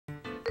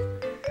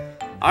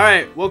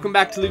Alright, welcome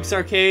back to Luke's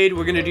Arcade.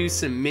 We're gonna do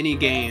some mini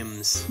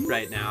games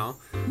right now.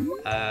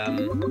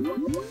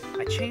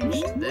 I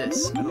changed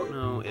this. I don't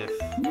know if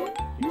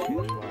you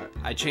changed what.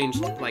 I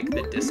changed like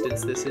the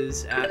distance this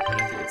is at,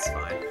 but I think it's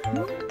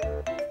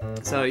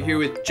fine. So here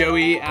with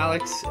Joey,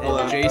 Alex,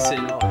 and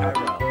Jason. And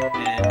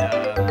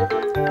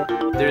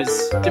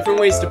there's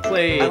different ways to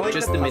play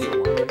just the mini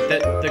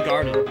the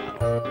garden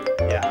battle.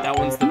 Yeah, that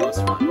one's the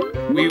most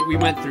fun. We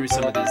went through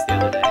some of these the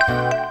other day,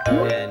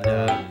 and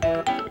yeah,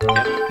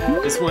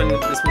 this one's a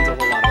whole lot of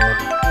fun.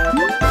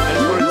 I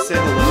just wanted to say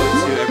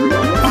hello to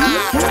everyone.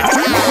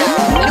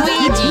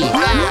 Luigi.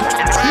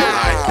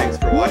 Hi, thanks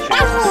for watching.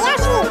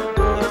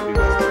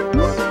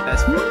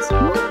 Best friends.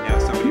 Yeah,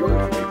 somebody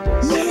root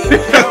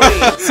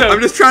for me. So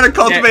I'm just trying to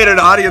cultivate an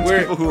audience of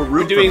people who are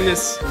rooting for me. We're doing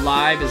this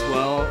live as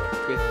well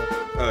with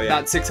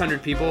about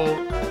 600 people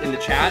in the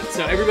chat.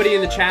 So everybody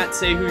in the chat,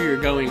 say who you're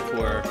going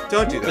for.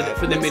 Don't do that.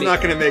 For the mini. It's not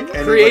going to make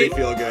anybody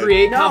feel good.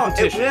 Create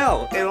competition.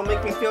 No, it will. It'll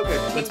make me feel good.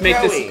 Let's make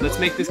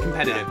this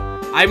competitive.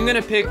 I'm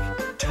gonna pick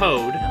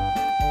Toad.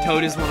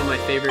 Toad is one of my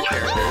favorite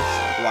characters.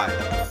 Why?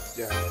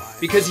 Yeah.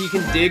 Because he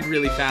can dig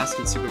really fast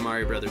in Super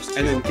Mario Brothers 2.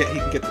 And then he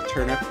can get the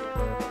turnip.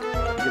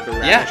 Get the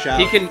radish out.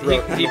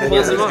 He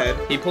pulls him up.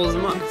 He pulls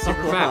him up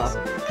super fast.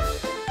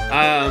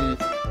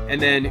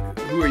 And then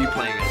who are you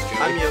playing as,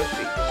 Joey? I'm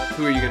Yoshi.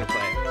 Who are you gonna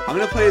play? I'm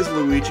gonna play as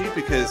Luigi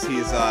because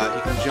he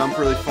can jump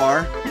really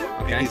far.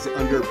 Okay. And he's an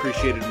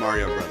underappreciated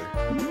Mario brother.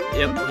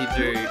 Yep, he's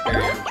very,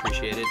 very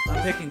appreciated.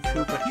 I'm picking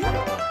Koopa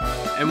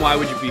Troopa. And why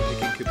would you be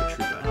picking Koopa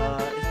Troopa?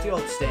 It's the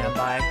old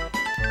standby.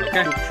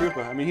 Okay. Koopa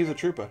Troopa. I mean, he's a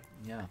Troopa.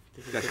 Yeah.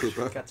 Got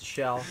Koopa. Got the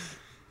shell.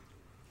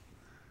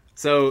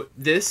 So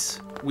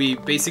we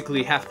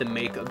basically have to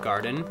make a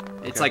garden.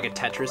 It's like a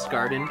Tetris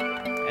garden,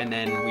 and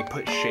then we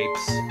put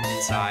shapes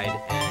inside.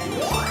 And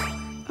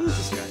who's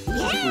this guy?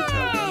 You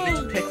get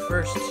to pick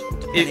first,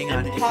 depending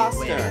on if you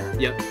win.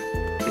 Yep.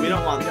 We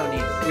don't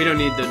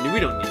need them.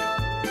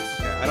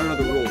 I don't know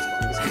the rules,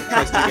 but I'm just gonna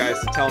trust you guys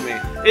to tell me.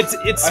 It's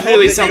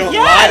really something.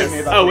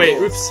 Yes! Oh wait,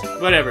 oops,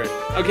 whatever.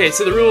 Okay,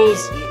 so the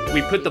rules: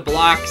 we put the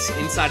blocks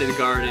inside of the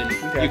garden.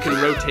 Okay. You can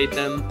rotate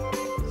them,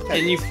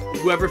 and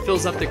whoever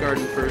fills up the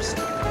garden first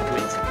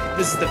wins.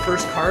 This is the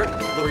first cart.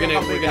 We're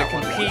gonna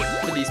compete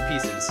for these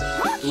pieces.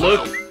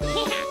 Look,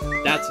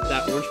 that's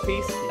that orange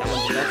piece.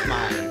 That's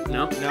mine.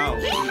 No. No.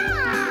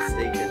 You're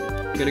mistaken.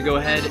 I'm gonna go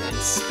ahead and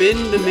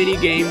spin the mini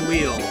game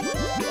wheel.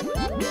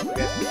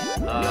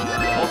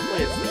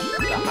 Hopefully it's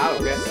the house.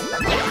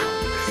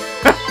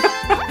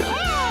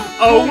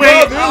 Oh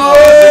wait!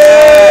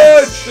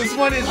 Oh, this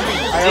one is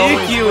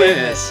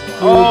ridiculous!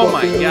 Oh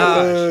my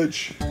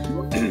gosh!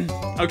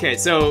 Okay,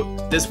 so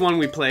this one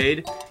we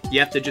played. You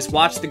have to just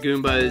watch the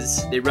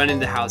Goombas. They run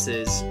into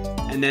houses,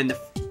 and then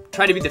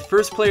try to be the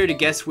first player to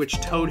guess which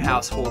Toad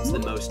house holds the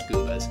most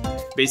Goombas.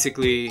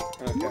 Basically,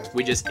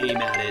 we just aim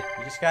at it.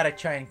 You just gotta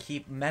try and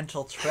keep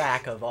mental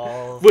track of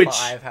all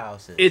 5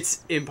 houses.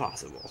 It's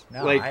impossible.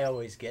 No, I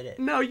always get it.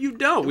 No, you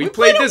don't. We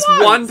played this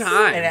one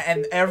time.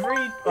 And every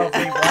one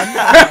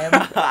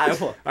time.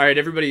 Alright,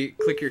 everybody,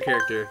 click your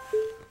character.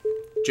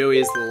 Joey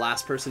is the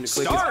last person to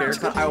click his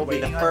character. I will be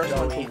the first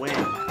one to win.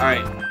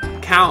 Alright,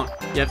 count.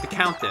 You have to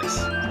count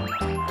this.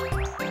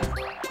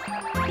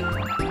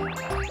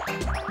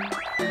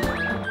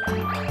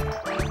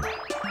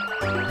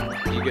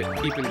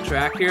 Keeping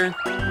track here.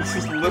 This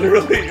is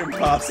literally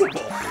impossible.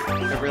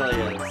 It really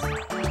is.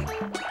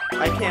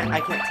 I can't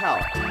tell.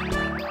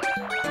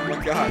 Oh my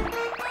god.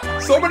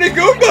 So many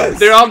Goombas!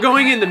 They're all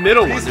going in the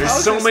middle one. There's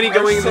so many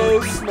going in the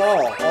so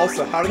small.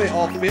 Also, how do they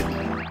all fit?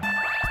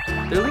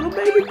 They're little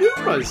baby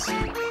Goombas.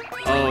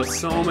 Oh,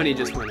 so many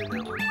just went in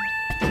that one.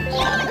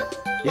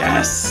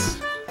 Yes!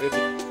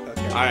 Okay.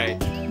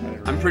 Alright.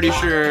 I'm pretty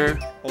sure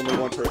only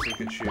one person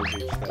can choose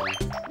each thing.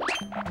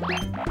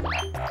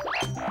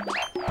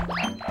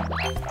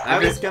 I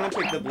was gonna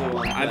pick the blue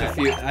one. I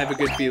have a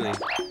good feeling.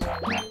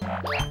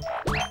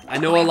 I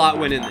know a lot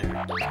went in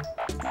there.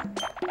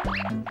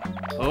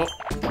 Oh.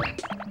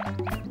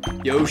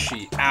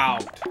 Yoshi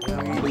out.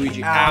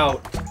 Luigi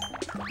out.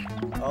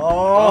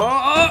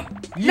 Oh.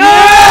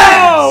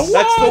 No!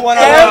 That's the one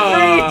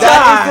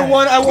That is the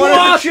one I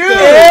wanted to choose.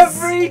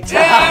 Every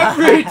time.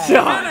 Every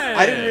time.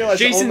 I didn't realize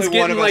Jason's only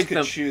one of us like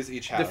could choose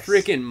each house. The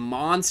freaking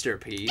monster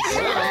piece.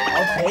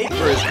 I'll pay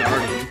for his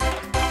garden.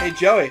 Hey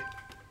Joey.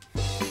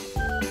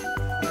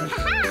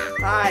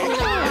 Hi.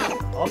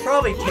 I'll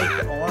probably take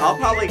the orange. I'll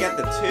probably get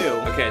the 2.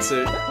 Okay,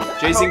 so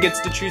Jason gets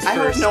to choose first. I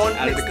hope no one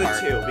out of picks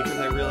the 2 because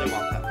I really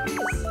want that piece.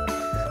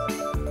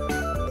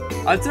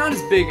 It's not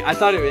as big. I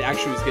thought it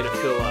actually was gonna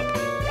fill up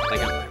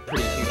like a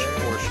pretty huge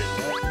portion.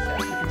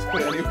 You can just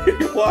put it anywhere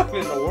you want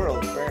in the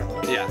world,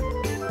 apparently. Yeah.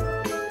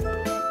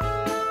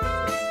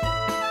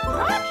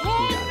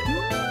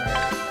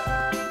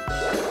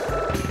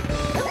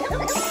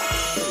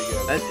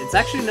 It's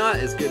actually not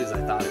as good as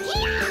I thought it was.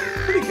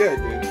 Pretty good,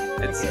 dude.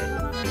 It's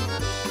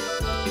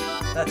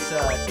That's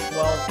 12 pieces.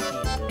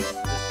 This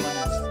one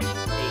is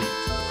 8.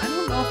 I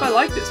don't know if I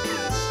like this piece.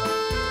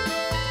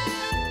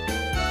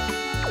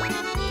 I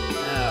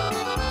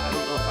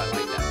don't know if I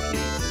like that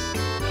piece.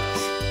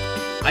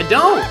 I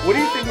don't. What do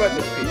you think about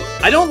this piece?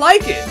 I don't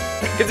like it.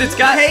 Because it's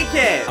got... Take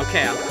it!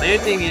 Okay, I'm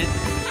planting it.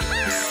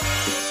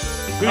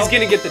 Who's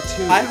gonna get the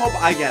tube? I hope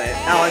I get it.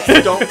 Alex,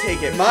 don't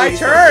take it. My Please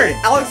turn!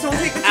 Alex, don't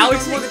take the tube.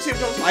 Alex, don't take the tube.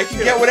 Don't take I the can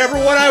tube. get whatever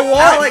one I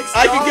want! Alex,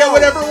 I can get no.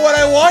 whatever one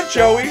I want,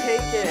 Joey! Take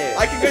it.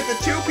 I can get the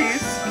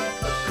 2-piece!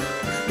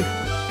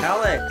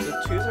 Alex, the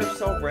twos are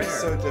so rare. It's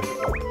so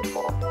difficult. You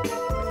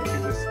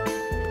can just...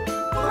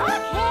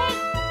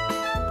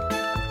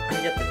 I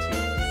get the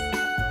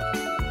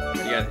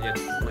twos. You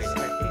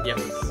have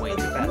to point.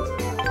 That's bad.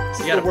 This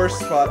is You gotta- the worst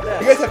spot.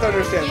 You guys have to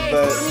understand,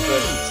 the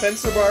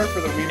sensor bar for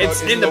the Wiimote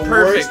It's is in the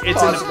worst perfect.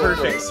 It's in the possible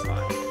perfect place.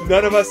 spot.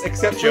 None of us,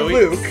 except for Joey?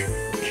 Luke,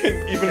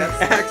 can even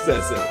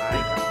access it.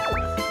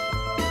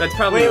 That's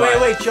probably why.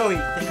 Wait, Joey.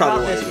 Think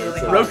Probably about this why really it's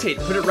hard. Rotate.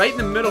 Put it right in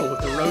the middle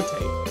with the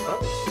rotate.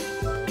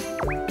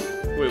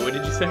 Wait, what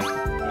did you say?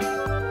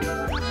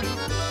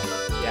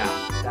 Yeah,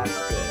 that's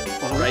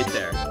good. Right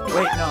there.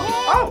 Wait, no.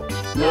 Oh!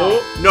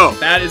 No,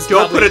 That is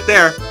don't probably... put it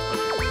there.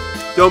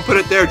 Don't put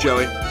it there,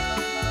 Joey.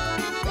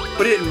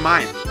 Put it in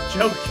mine.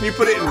 Joey. Can you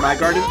put it in my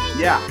garden?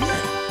 Yeah.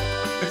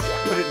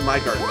 Put it in my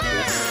garden, please.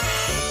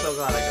 I'm so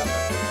glad I got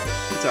that.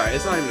 It's alright,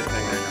 it's not even a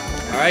thing right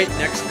now. All right,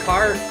 next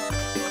card.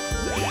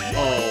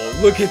 Oh,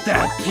 look at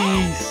that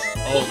piece.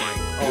 Oh my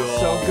god. Oh,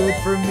 so good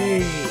for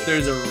me.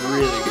 There's a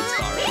really good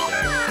spot right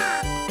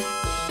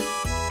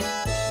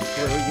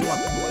Wait, you want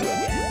the blue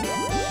again?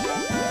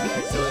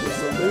 Okay, so it's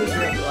the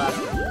loser of the last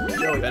one.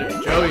 Joey. there. Better,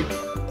 Joey.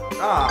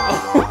 Ah.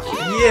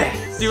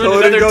 Yes. Doing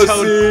another toad.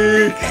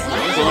 seek.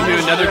 Going to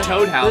another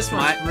toad house. This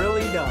one's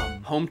really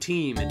dumb. Home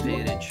team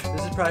advantage.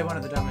 This is probably one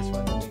of the dumbest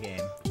ones in the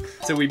game.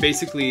 So we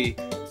basically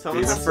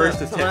Someone Be the has first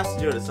to, to someone tip. has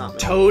to do it or something.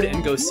 toad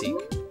and go seek.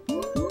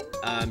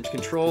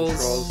 Controls.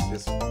 Controls,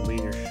 just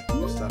lean your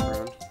stuff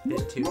around.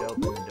 Hit 2 to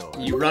open the door.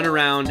 You run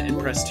around and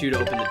press 2 to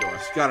open the door.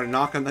 Just gotta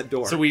knock on that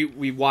door. So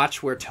we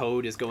watch where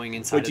Toad is going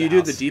inside. But do you of do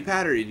the the house.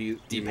 D-pad or do you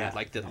D-pad?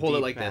 Like the hold it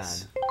like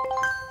this.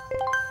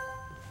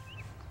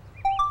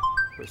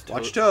 Where's Toad?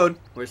 Watch Toad.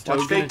 Where's Toad?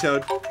 Watch fake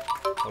Toad.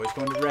 Always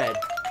going to red.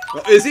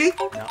 Oh, is he?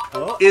 No.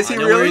 Oh. Is I he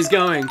know where really? he's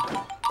going.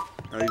 Oh,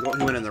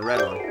 he went in the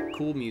red one.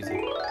 Cool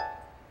music.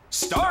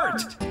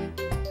 Start!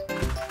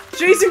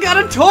 Jason got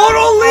a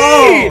total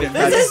lead.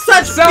 This is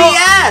such So,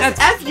 BS!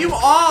 F you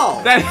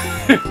all! That.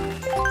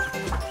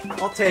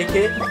 I'll take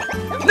it.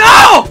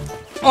 No!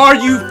 Are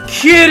you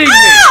kidding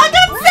me?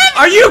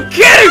 Are you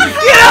kidding me?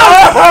 Get out!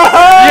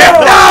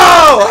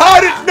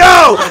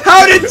 No!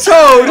 How did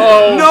Toad?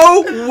 Oh.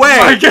 No way!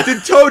 My God.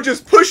 Did Toad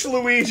just push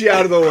Luigi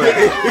out of the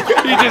way?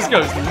 He just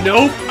goes,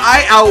 nope.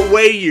 I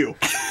outweigh you.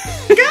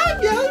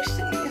 God,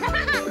 Yoshi!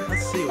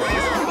 Let's see what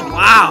this one.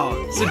 Wow.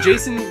 So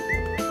Jason.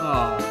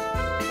 Oh.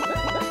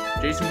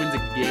 Jason wins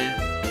again.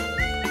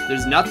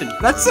 There's nothing.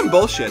 That's some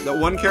bullshit. That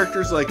one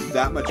character's like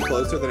that much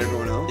closer than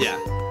everyone else. Yeah.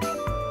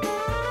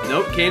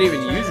 Nope. Can't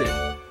even use it.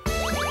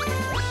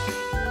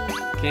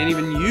 Can't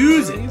even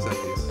use it. Use that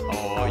piece.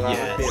 Oh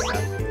yes.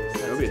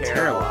 That'd be That's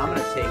terrible. I'm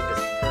gonna take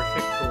this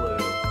perfect blue.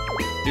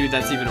 Dude,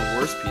 that's even a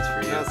worse piece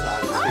for you. That's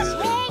not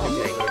I'll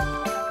take it.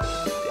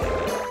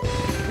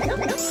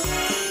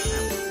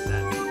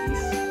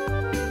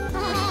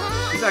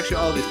 These actually,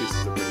 all of these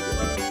pieces are pretty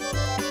good.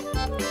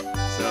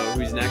 So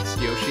who's next?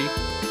 Yoshi.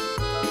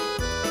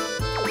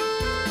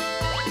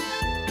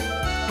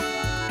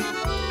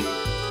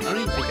 I don't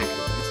even think I could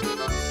use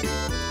this.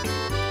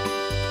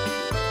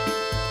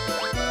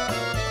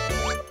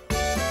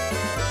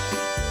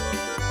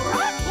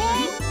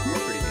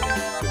 Pretty good.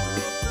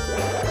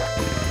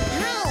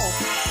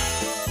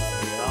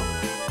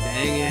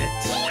 Dang it.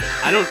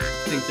 I don't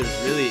think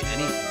there's really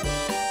anything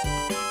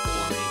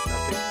for me.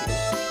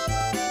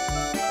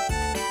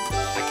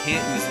 I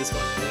can't use this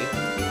one, really.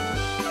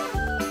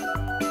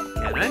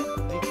 Can I?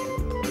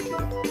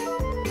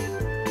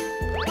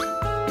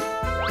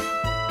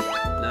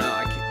 No,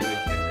 I can't.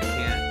 I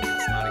can't.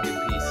 It's not a good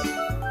piece.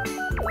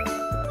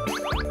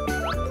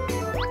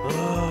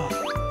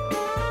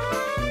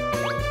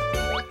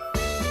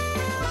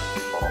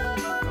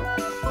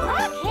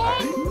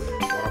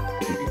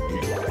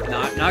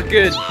 Not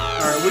good.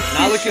 Alright, which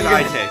Not piece looking should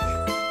I good. take?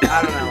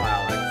 I don't know,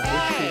 Alex.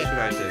 Which piece should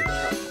I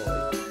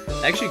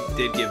take? Actually,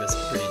 did give us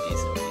pretty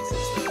decent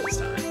pieces though this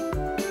time.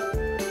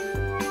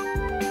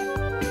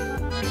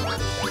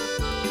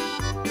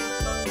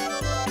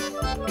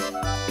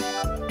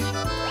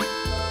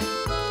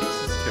 This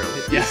is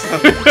terrible.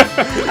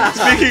 Yeah.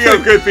 Speaking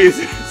of good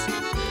pieces,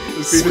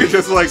 this piece is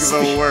just like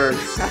the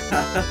worst.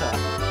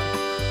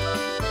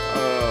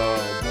 Oh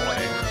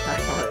boy.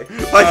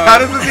 Like, how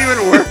does this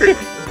even work?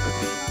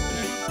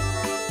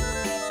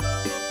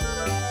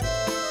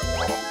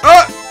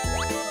 Oh!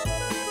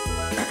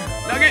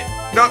 Nugget.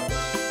 No.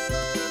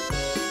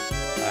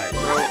 Alright.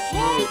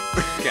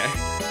 Okay.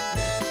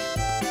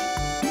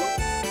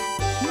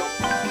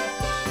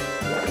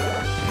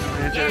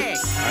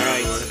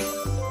 Alright.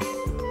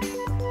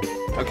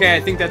 Okay, I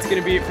think that's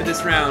gonna be it for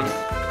this round.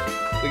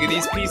 Look at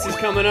these pieces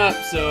coming up,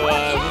 so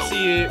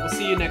we'll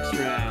see you next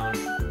round.